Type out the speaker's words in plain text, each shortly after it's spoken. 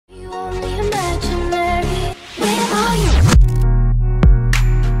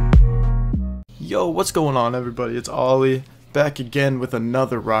Yo, what's going on everybody? It's Ollie, back again with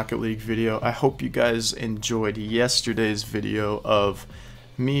another Rocket League video. I hope you guys enjoyed yesterday's video of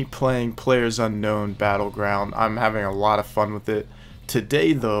me playing Players Unknown Battleground. I'm having a lot of fun with it.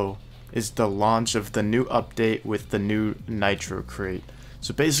 Today though is the launch of the new update with the new Nitro Crate.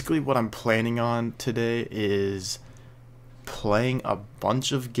 So basically what I'm planning on today is playing a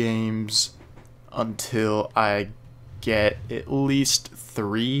bunch of games until I get at least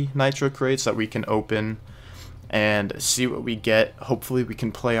 3 Nitro Crates that we can open and see what we get. Hopefully we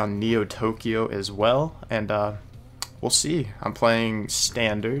can play on Neo Tokyo as well, and we'll see. I'm playing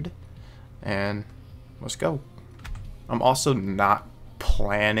standard and let's go. I'm also not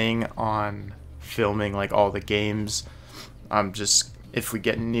planning on filming like all the games. I'm just, if we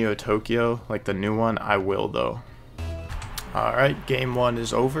get Neo Tokyo, like the new one, I will though. Alright, game 1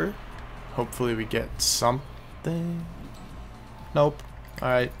 is over. Hopefully we get something. Nope.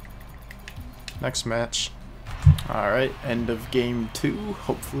 Alright. Next match. Alright, end of game 2.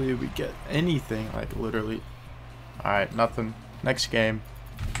 Hopefully we get anything, like literally. Alright, nothing. Next game.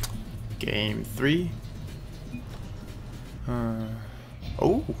 Game 3.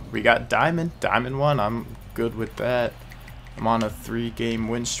 Oh, we got Diamond. Diamond 1. I'm good with that. I'm on a 3-game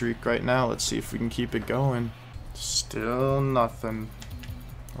win streak right now. Let's see if we can keep it going. Still nothing.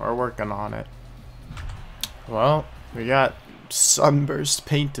 We're working on it. Well, we got Sunburst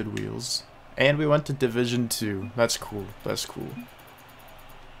painted wheels. And we went to Division 2. That's cool. That's cool.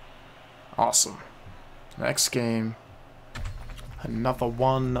 Awesome. Next game. Another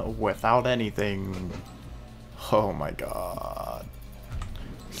one without anything. Oh my god.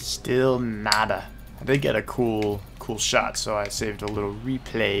 Still nada. I did get a cool shot, so I saved a little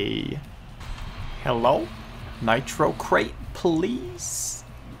replay. Hello? Nitro Crate, please?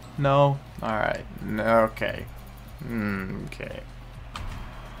 No? Alright. Okay. Okay.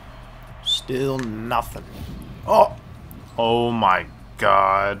 Still nothing. Oh! Oh my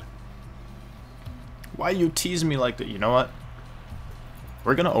god. Why you tease me like that? You know what?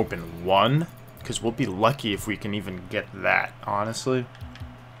 We're gonna open 1, because we'll be lucky if we can even get that, honestly.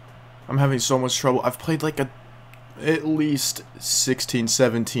 I'm having so much trouble. I've played like at least 16,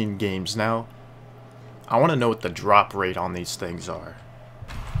 17 games now. I want to know what the drop rate on these things are.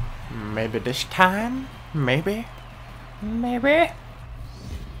 Maybe this time? Maybe? Maybe?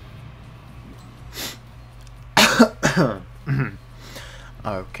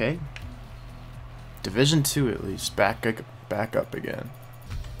 Okay. Division 2 at least. Back up again.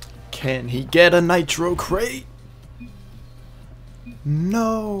 Can he get a Nitro Crate?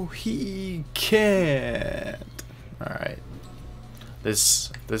 No, he can't. Alright.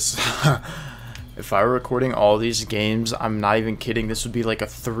 This if I were recording all these games, I'm not even kidding, this would be like a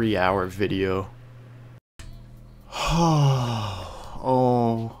 3-hour video.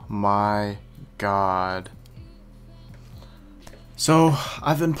 Oh my god. So,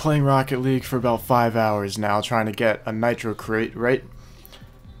 I've been playing Rocket League for about 5 hours now, trying to get a Nitro Crate, right?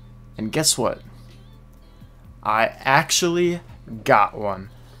 And guess what? I actually got one.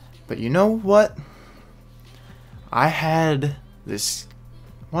 But you know what? I had this...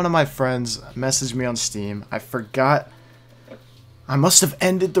 One of my friends messaged me on Steam. I forgot. I must have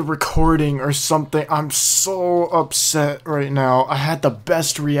ended the recording or something. I'm so upset right now. I had the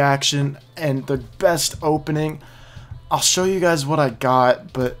best reaction and the best opening. I'll show you guys what I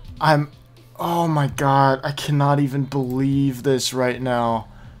got, but oh my god, I cannot even believe this right now.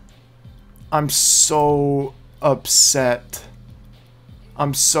 I'm so upset.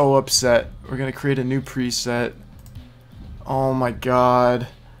 I'm so upset. We're gonna create a new preset. Oh my god.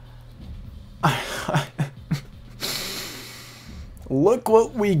 Look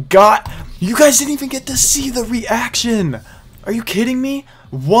what we got. You guys didn't even get to see the reaction. Are you kidding me?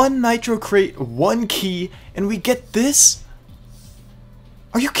 1 Nitro Crate, 1 key, and we get this?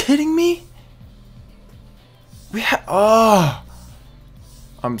 Are you kidding me?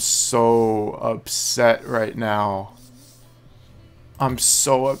 I'm so upset right now. I'm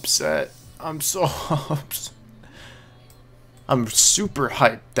so upset. I'm so upset. I'm super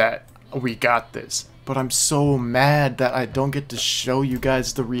hyped that we got this, but I'm so mad that I don't get to show you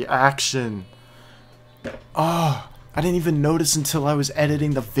guys the reaction. I didn't even notice until I was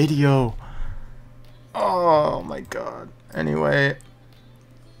editing the video. Oh my god. Anyway,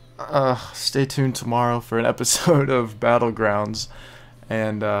 stay tuned tomorrow for an episode of Battlegrounds,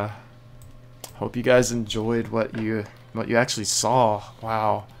 and hope you guys enjoyed what you actually saw.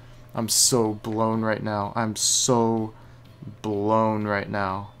 Wow, I'm so blown right now. I'm so blown right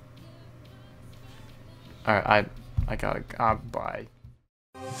now. Alright, I gotta, bye.